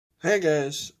Hey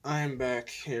guys, I'm back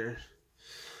here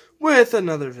with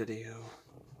another video.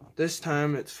 This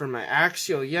time it's for my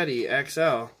axial Yeti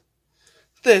XL.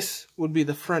 This would be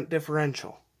the front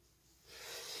differential.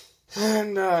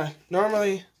 And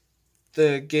normally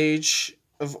the gauge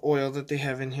of oil that they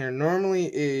have in here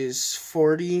normally is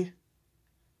 40K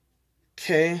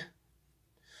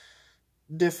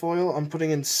diff oil. I'm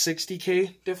putting in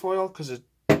 60K diff oil because it's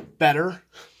better.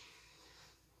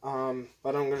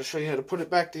 But I'm going to show you how to put it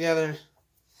back together.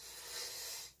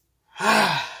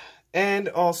 And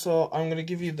also, I'm going to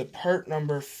give you the part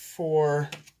number for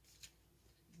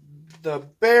the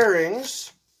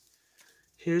bearings.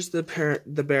 Here's the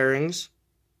bearings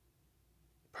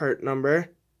part number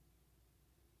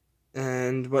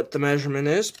and what the measurement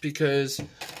is, because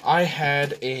I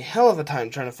had a hell of a time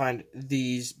trying to find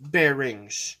these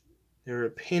bearings. They were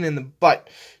a pain in the butt.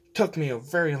 It took me a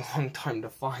very long time to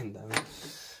find them.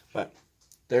 But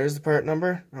there's the part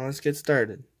number. Now let's get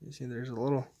started. You see there's a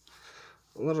little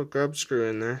grub screw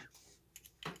in there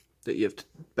that you have to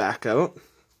back out.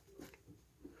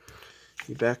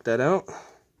 You back that out.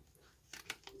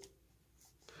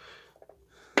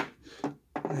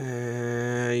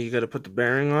 You got to put the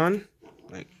bearing on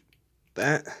like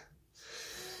that.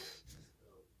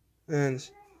 And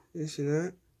you see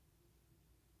that?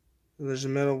 There's a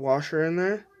metal washer in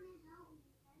there.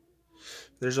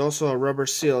 There's also a rubber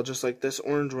seal, just like this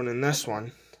orange one and this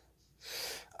one.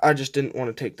 I just didn't want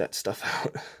to take that stuff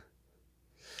out.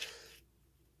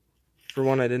 For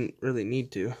one, I didn't really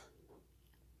need to.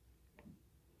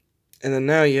 And then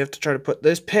now you have to try to put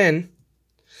this pin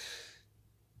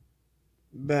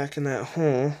back in that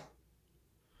hole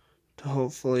to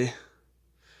hopefully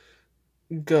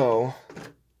go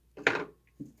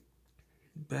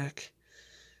back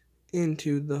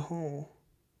into the hole.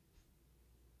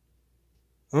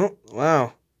 Oh,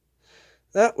 wow.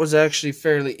 That was actually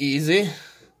fairly easy.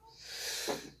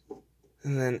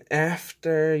 And then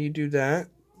after you do that,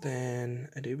 then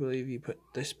I do believe you put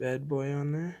this bad boy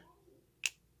on there.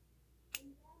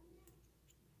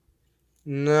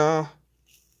 No.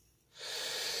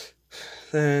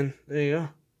 Then, there you go.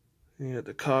 You got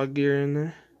the cog gear in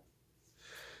there.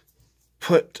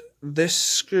 Put this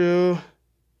screw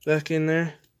back in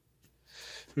there.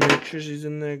 Make sure she's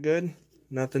in there good.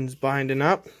 Nothing's binding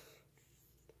up.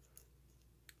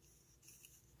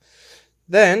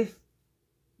 Then,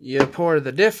 you pour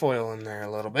the diff oil in there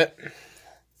a little bit,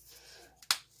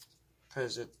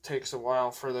 because it takes a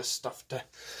while for this stuff to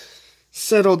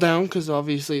settle down, because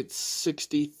obviously it's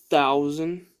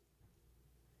 60,000.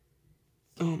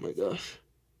 Oh my gosh.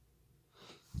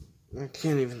 I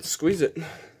can't even squeeze it.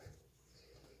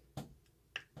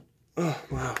 Oh,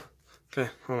 wow. Okay,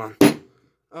 hold on.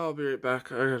 I'll be right back.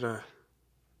 I gotta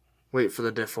wait for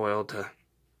the diff oil to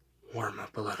warm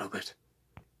up a little bit.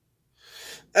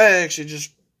 I actually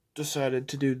just decided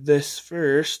to do this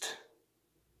first.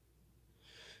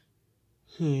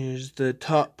 Here's the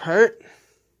top part.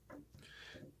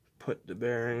 Put the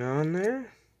bearing on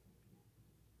there.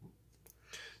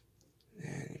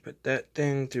 And you put that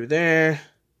thing through there.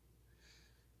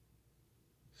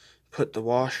 Put the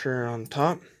washer on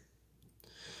top.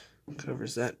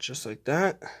 Covers that just like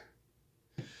that.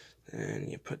 And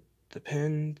you put the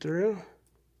pin through.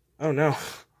 Oh no.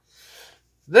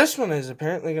 This one is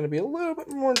apparently going to be a little bit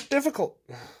more difficult.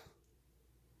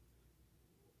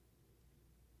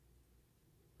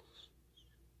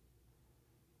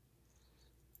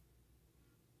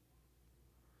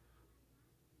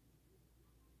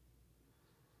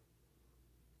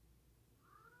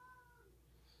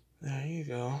 There you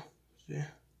go. See?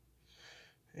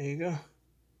 There you go.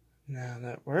 Now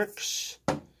that works.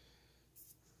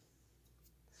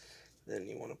 Then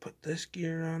you want to put this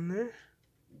gear on there.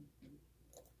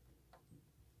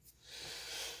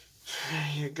 There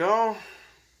you go.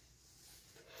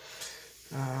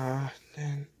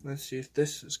 Then let's see if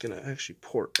this is going to actually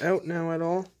port out now at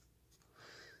all.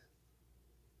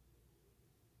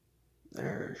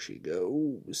 There she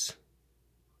goes.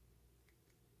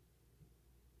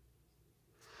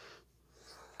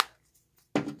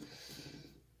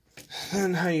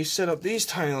 Then how you set up these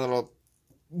tiny little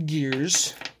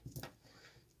gears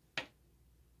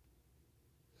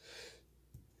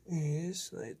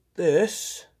is like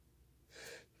this.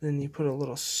 Then you put a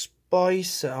little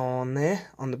spice on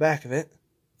there, on the back of it.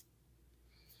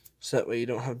 So that way you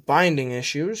don't have binding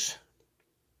issues.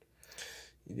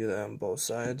 You do that on both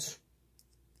sides.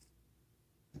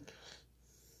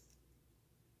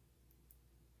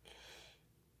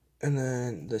 And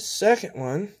then the second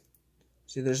one,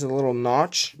 see there's a little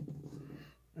notch.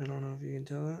 I don't know if you can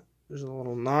tell that. There's a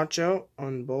little notch out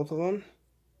on both of them.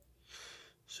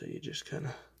 So you just kind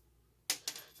of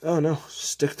Oh no,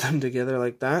 stick them together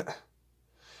like that.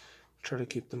 Try to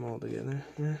keep them all together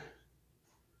here.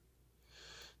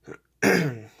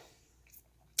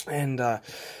 And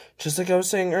just like I was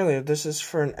saying earlier, this is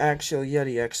for an axial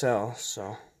Yeti XL,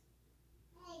 so.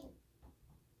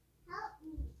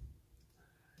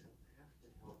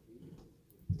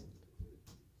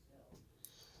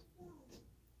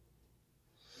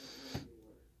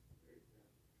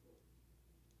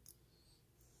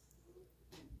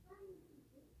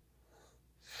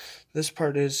 This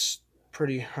part is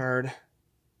pretty hard,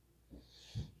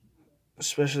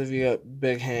 especially if you got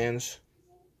big hands,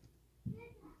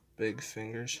 big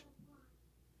fingers.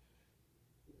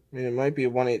 I mean, it might be a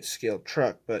 1/8 scale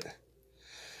truck, but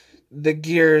the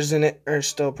gears in it are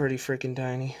still pretty freaking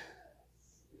tiny.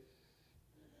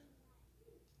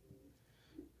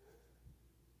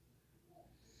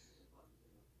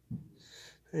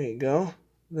 There you go.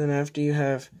 Then after you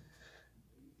have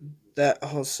that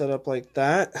all set up like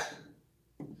that,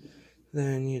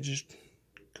 then you just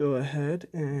go ahead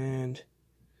and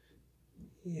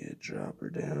drop her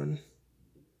down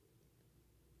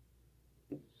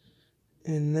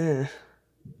in there,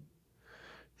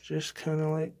 just kind of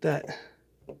like that.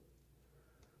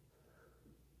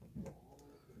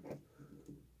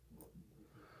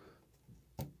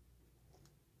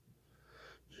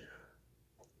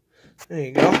 There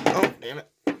you go. Oh, damn it.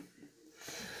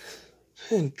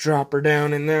 And drop her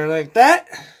down in there like that.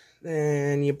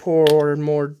 Then you pour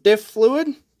more diff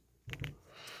fluid.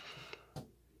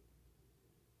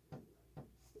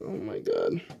 Oh my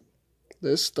god.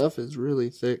 This stuff is really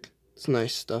thick. It's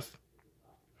nice stuff.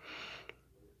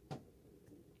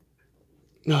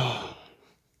 Oh.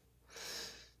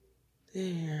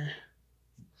 There.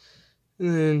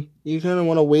 And then you kind of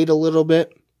want to wait a little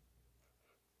bit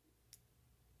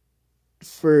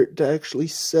for it to actually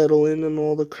settle in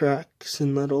all the cracks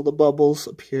and let all the bubbles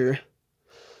appear.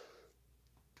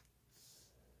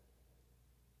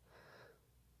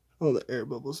 All the air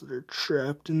bubbles that are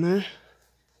trapped in there.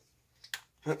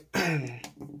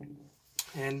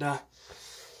 And I'm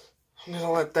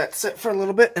gonna let that sit for a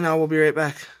little bit and I will be right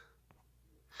back.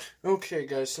 Okay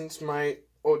guys, since my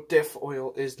diff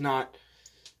oil is not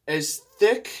as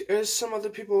thick as some other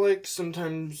people like,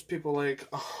 sometimes people like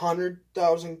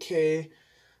 100,000 K,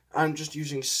 I'm just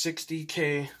using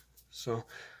 60K, so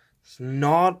it's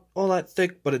not all that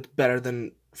thick, but it's better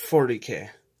than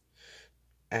 40K.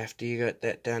 After you got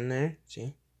that done there,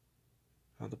 see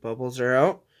how the bubbles are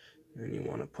out, and you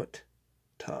want to put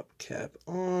top cap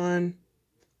on.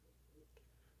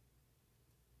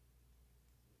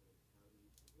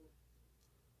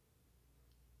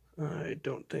 I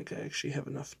don't think I actually have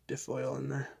enough diff oil in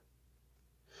there.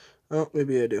 Oh,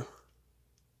 maybe I do.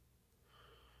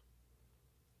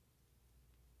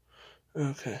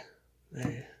 Okay,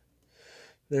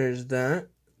 there's that.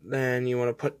 Then you want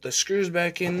to put the screws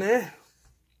back in there.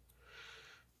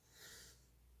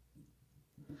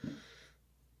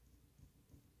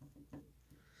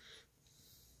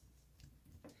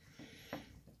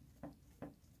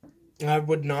 I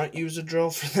would not use a drill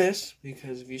for this,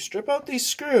 because if you strip out these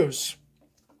screws,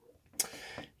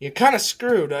 you're kind of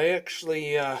screwed. I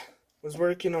actually was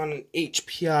working on an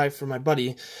HPI for my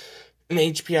buddy, an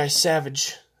HPI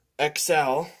Savage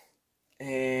XL,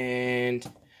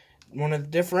 and one of the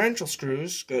differential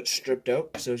screws got stripped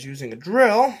out because I was using a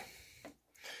drill,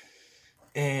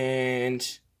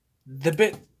 and the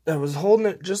bit that was holding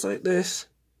it just like this,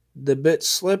 the bit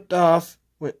slipped off,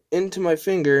 went into my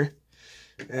finger,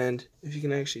 and if you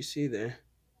can actually see there,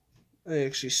 I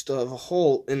actually still have a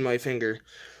hole in my finger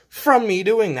from me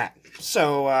doing that.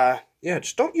 So, yeah,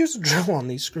 just don't use a drill on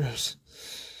these screws.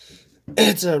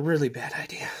 It's a really bad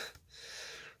idea.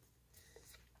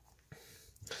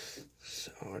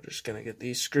 So, we're just going to get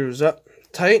these screws up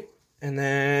tight, and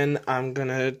then I'm going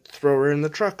to throw her in the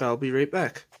truck. I'll be right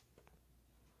back.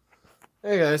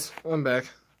 Hey guys, I'm back.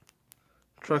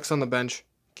 Truck's on the bench.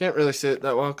 Can't really see it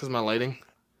that well because my lighting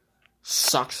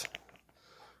sucks.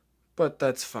 But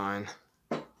that's fine.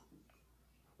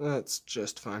 That's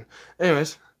just fine.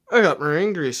 Anyways, I got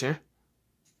marine grease here.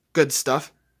 Good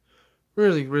stuff.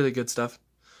 Really, really good stuff.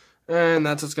 And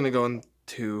that's what's going to go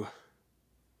into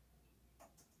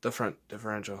the front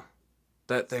differential.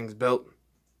 That thing's built.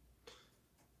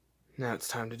 Now it's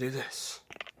time to do this.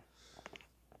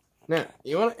 Now,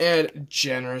 you want to add a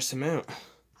generous amount.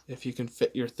 If you can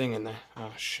fit your thing in there.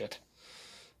 Oh, shit.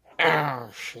 Oh,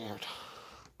 shit.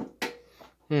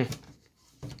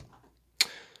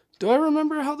 Do I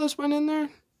remember how this went in there?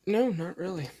 No, not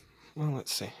really. Well,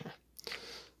 let's see here.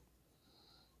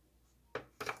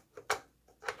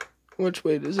 Which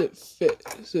way does it fit?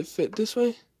 Does it fit this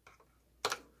way?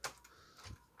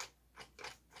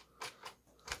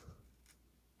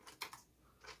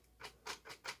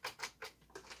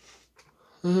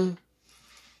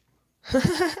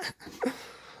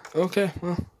 Okay,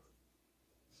 well.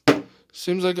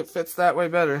 Seems like it fits that way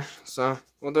better, so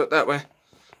we'll do it that way.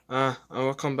 I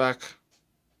will come back.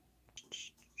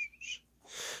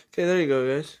 Okay, there you go,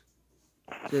 guys.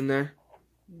 It's in there.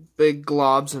 Big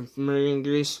globs of marine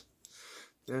grease.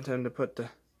 Now time to put the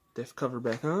diff cover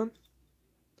back on.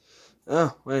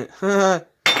 Oh, wait.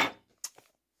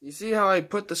 You see how I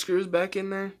put the screws back in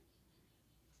there?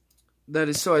 That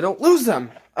is so I don't lose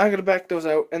them. I gotta back those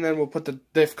out, and then we'll put the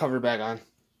diff cover back on.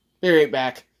 Be right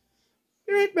back.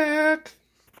 Be right back.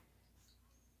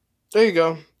 There you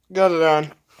go. Got it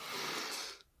on.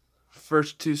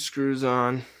 First two screws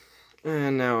on.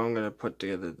 And now I'm going to put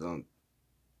together the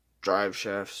drive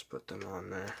shafts. Put them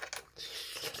on there.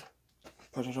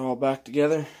 Put it all back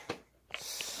together.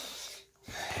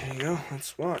 There you go.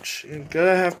 Let's watch. You're going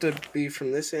to have to be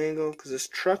from this angle because this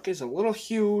truck is a little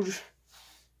huge.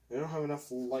 I don't have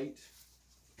enough light.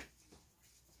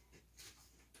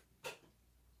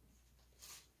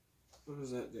 What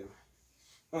does that do?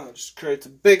 Oh, it just creates a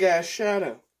big ass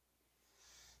shadow.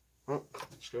 Oh,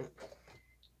 let's go.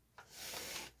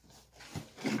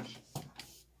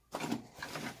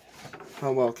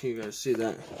 How well can you guys see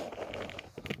that?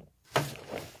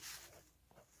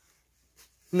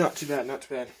 Not too bad, not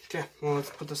too bad. Okay, well,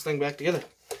 let's put this thing back together.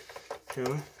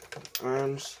 Okay,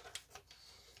 arms.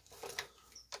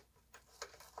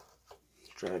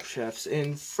 Drive shafts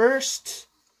in first.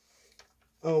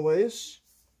 Always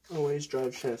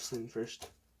drive shafts in first.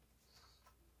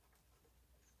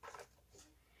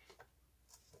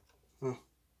 Oh,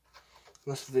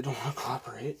 unless they don't want to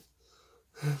cooperate.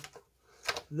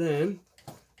 Then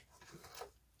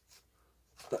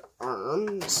the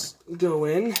arms go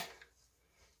in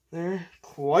there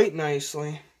quite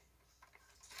nicely.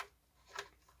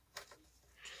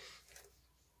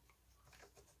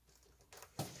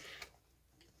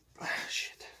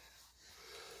 Shit.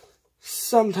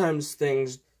 Sometimes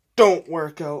things don't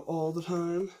work out all the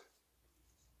time.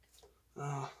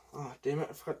 Oh, damn it,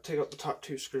 I forgot to take out the top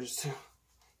two screws too.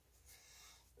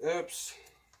 Oops.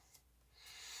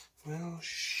 Well,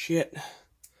 shit.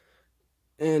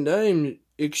 And I'm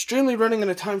extremely running out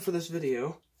of time for this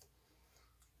video.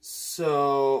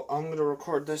 So, I'm going to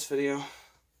record this video.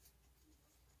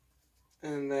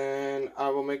 And then I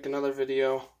will make another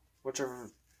video, whichever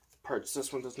parts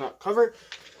this one does not cover.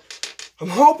 I'm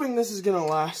hoping this is going to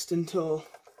last until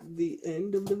the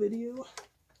end of the video.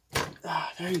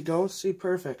 Ah, there you go. See,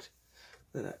 perfect.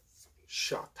 Look at that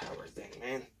shock tower thing,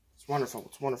 man. It's wonderful.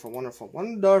 It's wonderful, wonderful,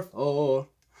 wonderful.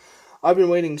 I've been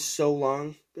waiting so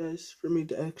long, guys, for me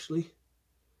to actually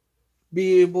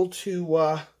be able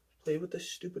to play with this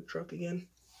stupid truck again.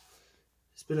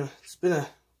 It's been a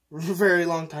very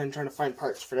long time trying to find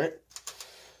parts for it.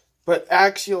 But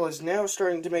Axial is now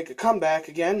starting to make a comeback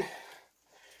again.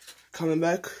 Coming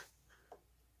back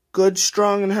good,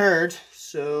 strong, and hard.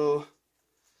 So,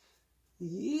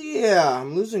 yeah,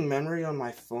 I'm losing memory on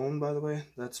my phone, by the way.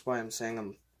 That's why I'm saying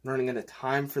I'm running out of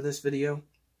time for this video.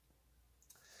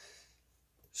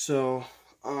 So,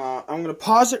 I'm going to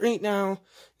pause it right now. I'm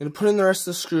going to put in the rest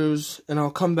of the screws, and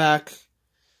I'll come back,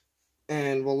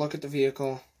 and we'll look at the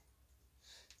vehicle.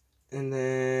 And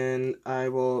then I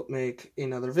will make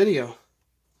another video.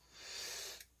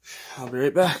 I'll be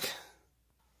right back.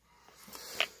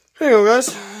 Here you go,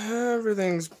 guys.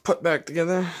 Everything's put back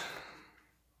together.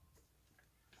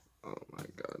 Oh my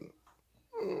god.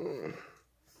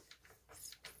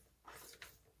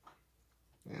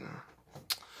 You know,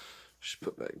 just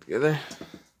put back together.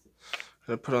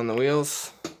 Gonna put on the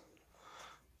wheels.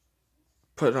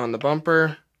 Put it on the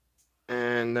bumper.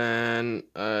 And then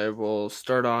I will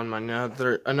start on my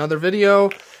another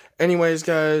video. Anyways,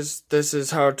 guys, this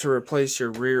is how to replace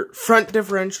your front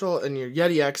differential in your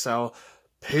Yeti XL.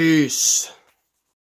 Peace.